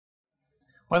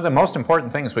One of the most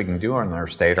important things we can do in our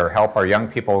state are help our young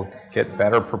people get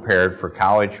better prepared for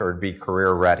college or be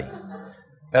career ready.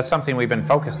 That's something we've been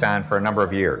focused on for a number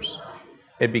of years.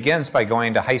 It begins by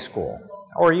going to high school,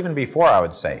 or even before, I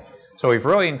would say. So we've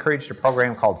really encouraged a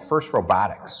program called First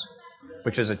Robotics,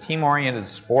 which is a team-oriented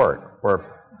sport where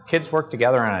kids work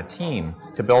together on a team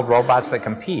to build robots that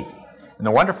compete. And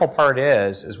the wonderful part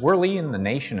is we're leading the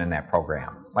nation in that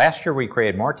program. Last year we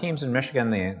created more teams in Michigan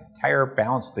than the entire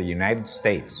balance of the United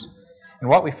States. And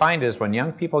what we find is when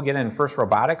young people get in First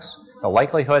Robotics, the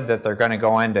likelihood that they're going to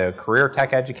go into career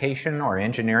tech education or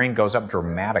engineering goes up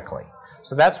dramatically.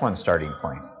 So that's one starting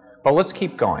point. But let's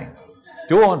keep going.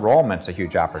 Dual enrollment's a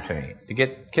huge opportunity to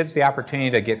get kids the opportunity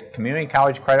to get community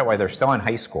college credit while they're still in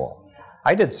high school.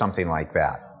 I did something like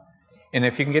that. And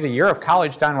if you can get a year of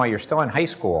college done while you're still in high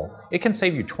school, it can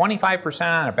save you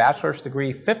 25% on a bachelor's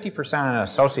degree, 50% on an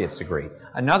associate's degree.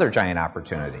 Another giant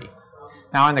opportunity.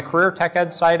 Now on the career tech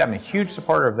ed side, I'm a huge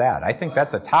supporter of that. I think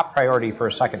that's a top priority for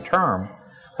a second term.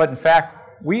 But in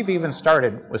fact, we've even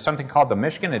started with something called the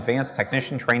Michigan Advanced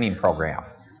Technician Training Program.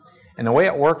 And the way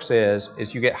it works is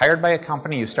you get hired by a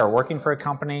company, you start working for a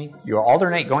company, you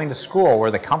alternate going to school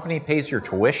where the company pays your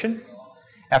tuition.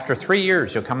 After 3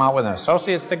 years, you'll come out with an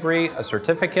associate's degree, a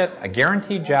certificate, a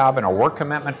guaranteed job, and a work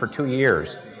commitment for 2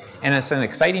 years. And it's in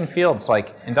exciting fields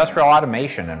like industrial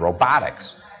automation and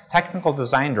robotics, technical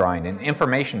design drawing, and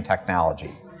information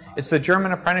technology. It's the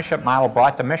German apprenticeship model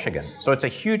brought to Michigan, so it's a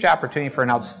huge opportunity for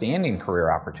an outstanding career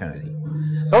opportunity.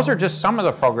 Those are just some of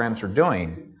the programs we're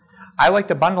doing. I like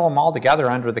to bundle them all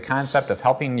together under the concept of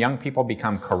helping young people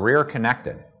become career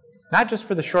connected. Not just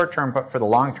for the short term, but for the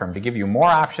long term, to give you more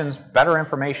options, better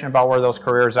information about where those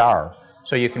careers are,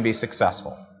 so you can be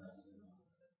successful.